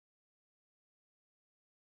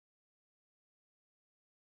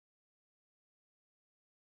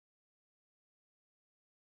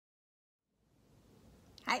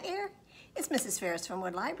Hi there, it's Mrs. Ferris from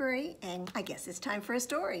Wood Library, and I guess it's time for a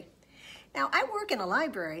story. Now, I work in a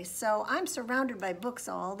library, so I'm surrounded by books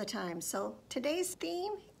all the time. So today's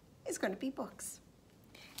theme is going to be books.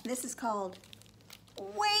 This is called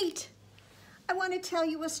Wait! I want to tell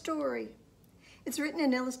you a story. It's written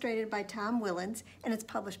and illustrated by Tom Willens, and it's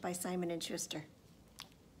published by Simon & Schuster.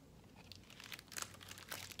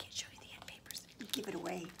 I can't show you the end papers. You give it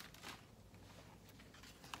away.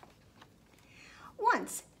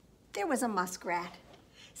 Once, there was a muskrat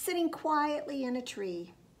sitting quietly in a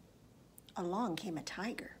tree. Along came a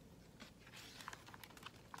tiger.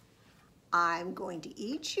 "I'm going to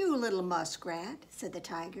eat you, little muskrat," said the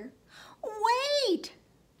tiger. "Wait,"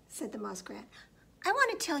 said the muskrat. "I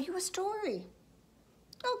want to tell you a story."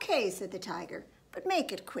 "Okay," said the tiger, "but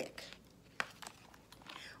make it quick."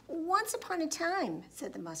 "Once upon a time,"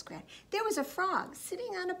 said the muskrat, "there was a frog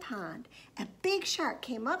sitting on a pond. A big shark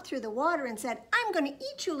came up through the water and said, 'I'm going to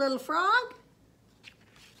eat you, little frog.'"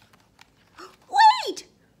 "Wait,"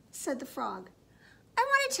 said the frog. "I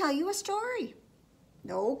want to tell you a story."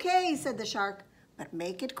 "Okay," said the shark, "but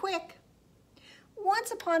make it quick."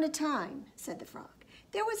 "Once upon a time," said the frog,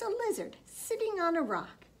 "there was a lizard sitting on a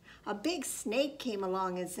rock. A big snake came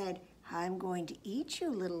along and said, 'I'm going to eat you,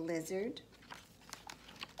 little lizard.'"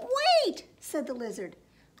 "Wait," said the lizard.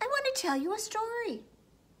 "I want to tell you a story."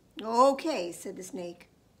 "Okay," said the snake,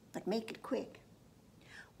 "but make it quick."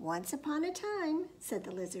 "Once upon a time," said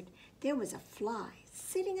the lizard, "there was a fly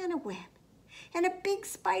sitting on a web. And a big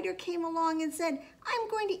spider came along and said, 'I'm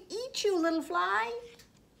going to eat you, little fly.'"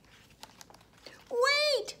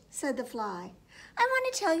 "Wait," said the fly. "I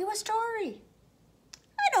want to tell you a story."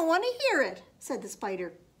 "I don't want to hear it," said the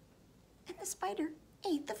spider. And the spider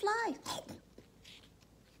ate the fly.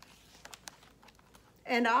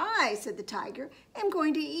 "And I," said the tiger, "am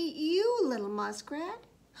going to eat you, little muskrat."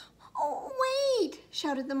 "Oh, wait,"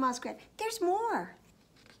 shouted the muskrat. "There's more."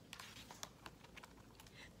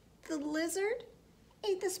 The lizard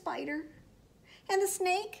ate the spider, and the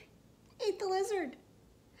snake ate the lizard,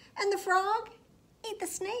 and the frog ate the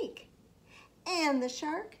snake, and the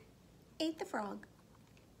shark ate the frog.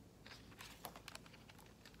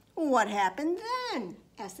 "What happened then?"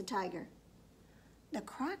 asked the tiger. "The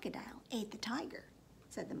crocodile ate the tiger,"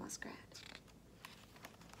 said the muskrat.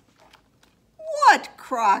 "What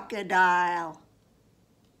crocodile?"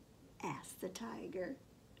 asked the tiger.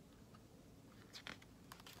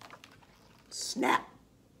 Snap!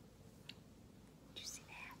 Did you see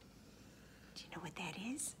that? Do you know what that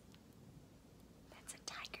is? That's a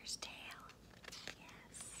tiger's tail.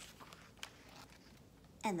 Yes.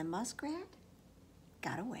 And the muskrat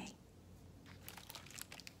got away.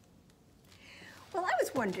 Well, I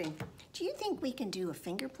was wondering, do you think we can do a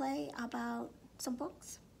finger play about some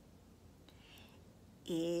books?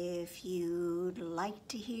 If you'd like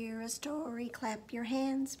to hear a story, clap your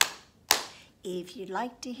hands. If you'd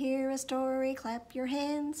like to hear a story, clap your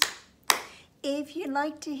hands. If you'd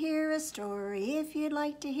like to hear a story, if you'd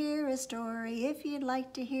like to hear a story, if you'd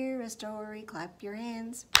like to hear a story, clap your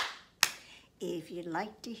hands. If you'd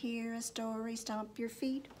like to hear a story, stomp your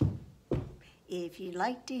feet. If you'd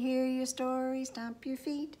like to hear your story, stomp your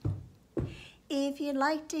feet. If you'd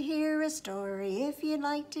like to hear a story, if you'd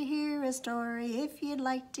like to hear a story, if you'd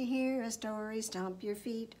like to hear a story, stomp your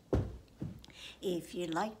feet. If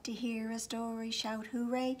you'd like to hear a story, shout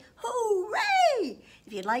hooray, hooray!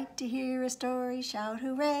 If you'd like to hear a story, shout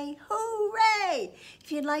hooray, hooray!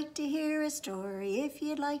 If you'd like to hear a story, if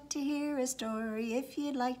you'd like to hear a story, if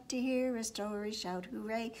you'd like to hear a story, shout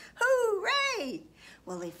hooray, hooray!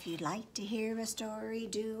 Well, if you'd like to hear a story,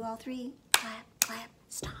 do all three. Clap, clap,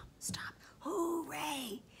 stomp, stomp,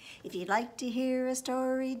 hooray! If you'd like to hear a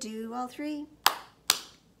story, do all three.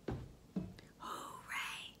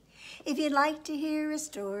 If you'd like to hear a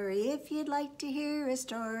story, if you'd like to hear a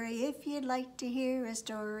story, if you'd like to hear a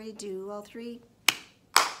story, do all three.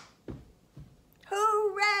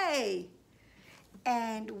 Hooray!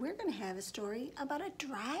 And we're going to have a story about a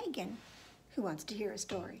dragon. Who wants to hear a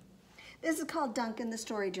story? This is called Duncan the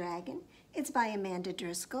Story Dragon. It's by Amanda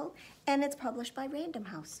Driscoll, and it's published by Random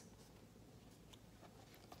House.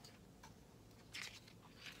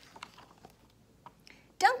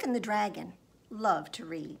 Duncan the dragon loved to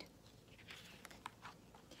read.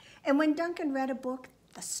 And when Duncan read a book,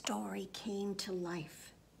 the story came to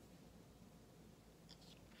life.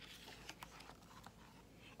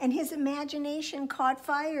 And his imagination caught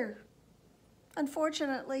fire.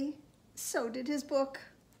 Unfortunately, so did his book.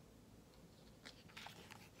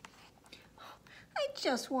 "I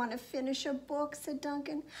just want to finish a book," said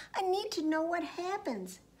Duncan. "I need to know what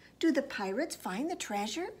happens. Do the pirates find the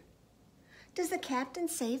treasure? Does the captain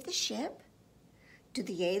save the ship? Do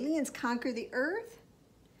the aliens conquer the earth?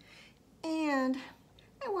 And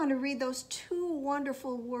I want to read those two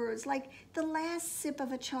wonderful words, like the last sip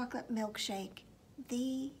of a chocolate milkshake.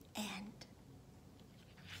 The end.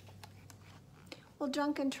 Well,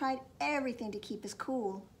 Duncan tried everything to keep his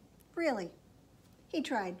cool. Really. He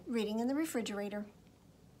tried reading in the refrigerator.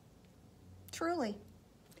 Truly.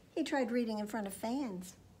 He tried reading in front of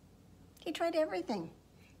fans. He tried everything,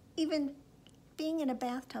 even being in a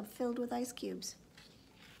bathtub filled with ice cubes.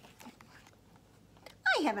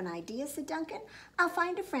 I have an idea, said Duncan. I'll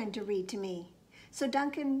find a friend to read to me. So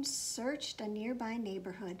Duncan searched a nearby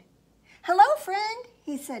neighborhood. Hello, friend,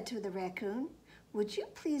 he said to the raccoon. Would you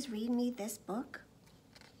please read me this book?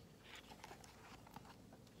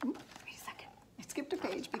 Wait a second. I skipped a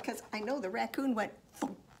page because I know the raccoon went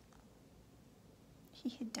thump. He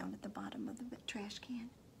hid down at the bottom of the trash can.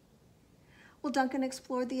 Well, Duncan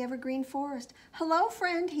explored the evergreen forest. Hello,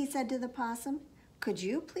 friend, he said to the possum. Could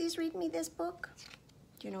you please read me this book?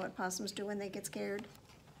 Do you know what possums do when they get scared?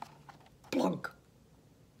 Plunk.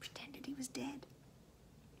 Pretended he was dead.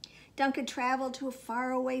 Duncan traveled to a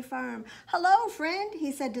faraway farm. Hello, friend,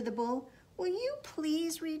 he said to the bull. Will you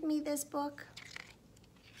please read me this book?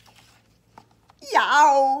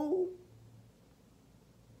 Yow!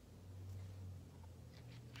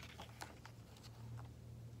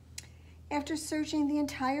 After searching the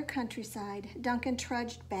entire countryside, Duncan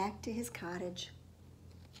trudged back to his cottage.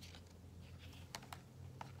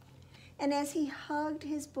 And as he hugged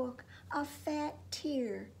his book, a fat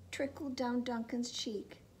tear trickled down Duncan's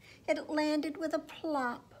cheek. It landed with a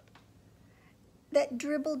plop that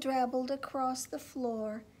dribble-drabbled across the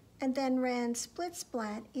floor and then ran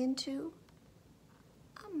split-splat into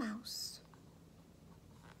a mouse.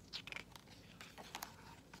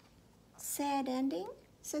 Sad ending,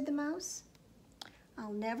 said the mouse.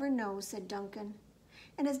 I'll never know, said Duncan.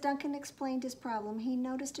 And as Duncan explained his problem, he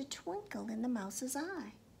noticed a twinkle in the mouse's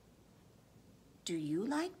eye. Do you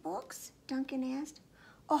like books? Duncan asked.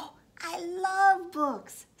 Oh, I love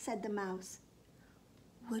books, said the mouse.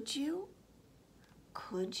 Would you?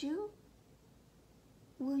 Could you?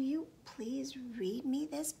 Will you please read me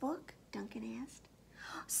this book? Duncan asked.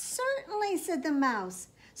 Certainly, said the mouse.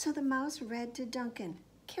 So the mouse read to Duncan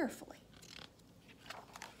carefully.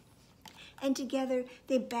 And together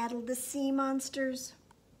they battled the sea monsters.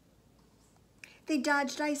 They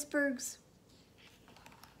dodged icebergs,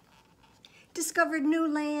 discovered new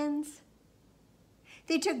lands.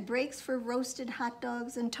 They took breaks for roasted hot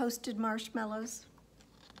dogs and toasted marshmallows.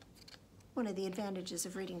 One of the advantages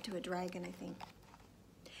of reading to a dragon, I think.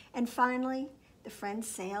 And finally, the friends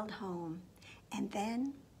sailed home. And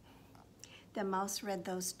then the mouse read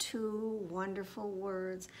those two wonderful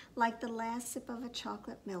words, like the last sip of a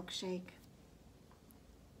chocolate milkshake.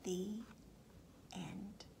 The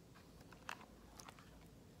end.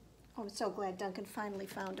 Oh, I'm so glad Duncan finally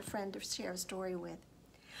found a friend to share a story with.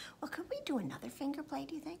 Well, could we do another finger play,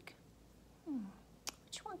 do you think?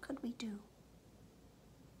 Which one could we do?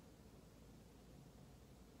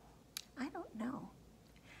 I don't know,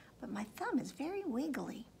 but my thumb is very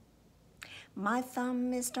wiggly. My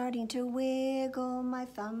thumb is starting to wiggle, my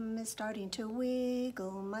thumb is starting to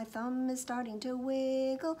wiggle, my thumb is starting to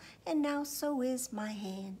wiggle, and now so is my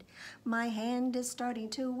hand. My hand is starting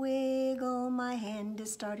to wiggle, my hand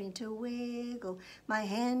is starting to wiggle, my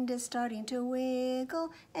hand is starting to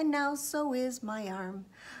wiggle, and now so is my arm.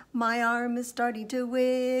 My arm is starting to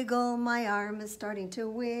wiggle, my arm is starting to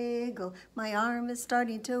wiggle, my arm is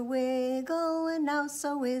starting to wiggle, and now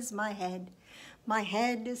so is my head. My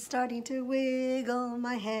head is starting to wiggle,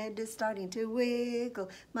 my head is starting to wiggle,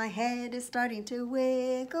 my head is starting to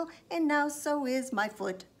wiggle, and now so is my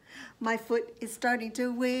foot. My foot is starting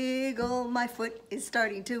to wiggle, my foot is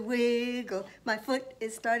starting to wiggle, my foot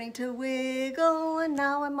is starting to wiggle, and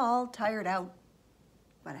now I'm all tired out.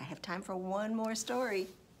 But I have time for one more story.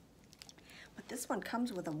 But this one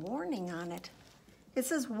comes with a warning on it. It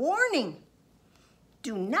says, warning,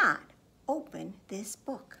 do not open this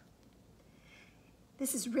book.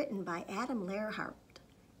 This is written by Adam Lehrhart,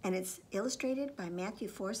 and it's illustrated by Matthew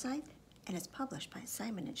Forsythe, and it's published by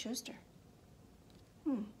Simon & Schuster.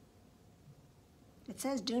 It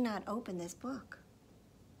says, do not open this book.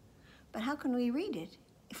 But how can we read it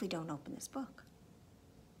if we don't open this book?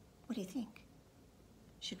 What do you think?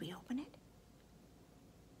 Should we open it?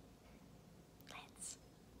 Let's.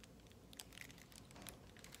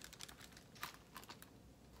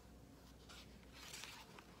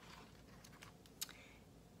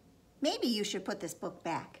 Maybe you should put this book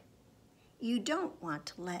back. You don't want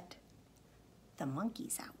to let the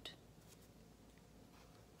monkeys out.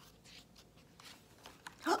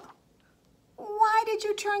 Why did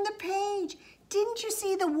you turn the page? Didn't you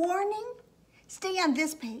see the warning? Stay on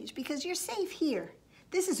this page because you're safe here.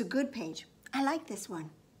 This is a good page. I like this one.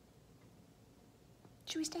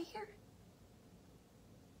 Should we stay here?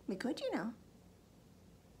 We could, you know.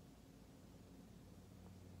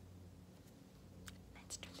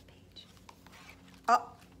 Let's turn the page.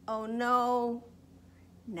 Oh no.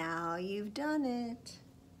 Now you've done it.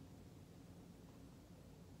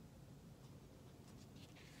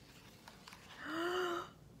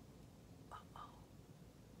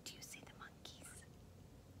 Do you see the monkeys?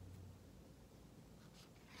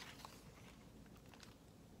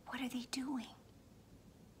 What are they doing?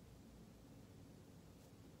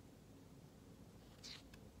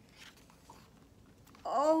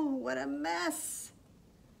 Oh, what a mess.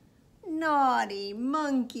 Naughty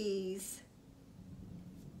monkeys.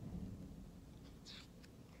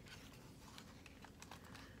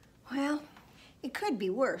 Well, it could be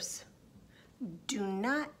worse. Do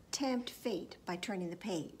not tempt fate by turning the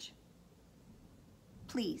page.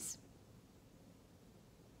 Please.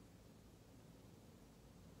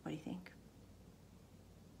 What do you think?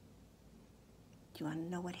 Do you want to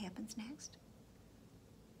know what happens next?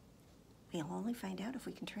 We'll only find out if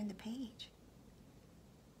we can turn the page.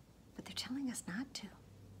 But they're telling us not to.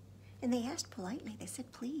 And they asked politely, they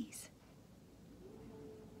said please.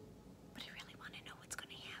 But I really want to know what's going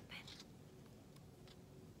to happen.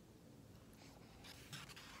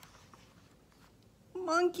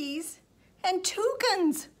 Monkeys and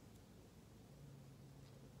toucans.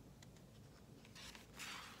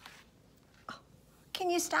 Oh, can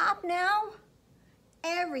you stop now?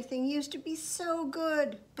 Everything used to be so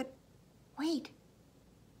good, but wait.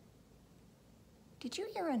 Did you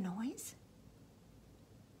hear a noise?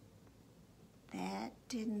 That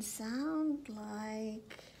didn't sound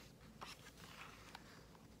like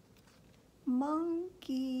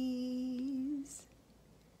monkeys.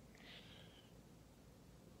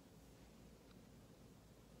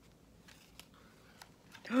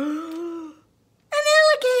 An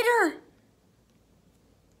alligator!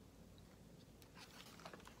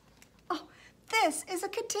 Oh, this is a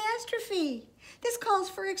catastrophe. This calls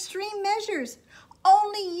for extreme measures.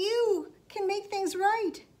 Only you can make things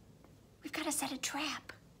right. We've got to set a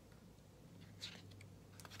trap.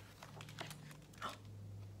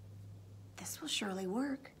 This will surely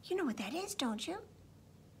work. You know what that is, don't you?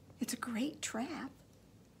 It's a great trap.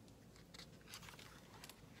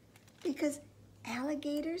 Because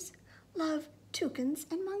alligators love toucans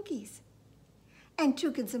and monkeys. And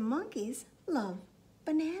toucans and monkeys love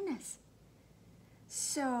bananas.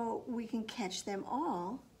 So we can catch them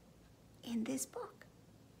all in this book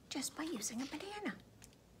just by using a banana.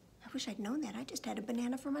 I wish I'd known that. I just had a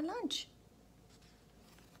banana for my lunch.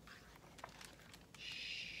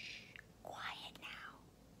 Shh, quiet now.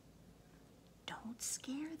 Don't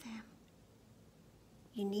scare them.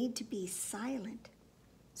 You need to be silent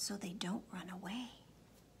so they don't run away.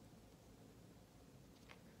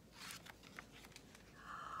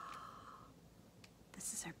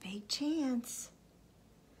 This is our big chance.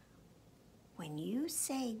 When you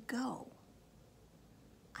say go,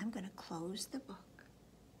 I'm going to close the book.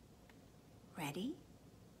 Ready,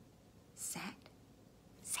 set,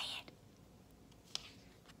 say it.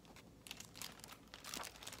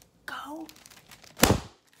 Go.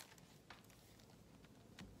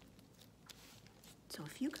 So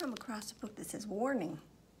if you come across a book that says warning,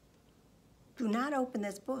 do not open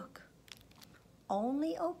this book.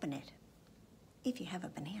 Only open it if you have a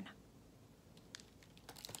banana.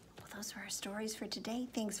 Well, those were our stories for today.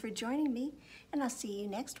 Thanks for joining me, and I'll see you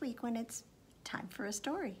next week when it's time for a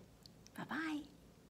story. Bye-bye.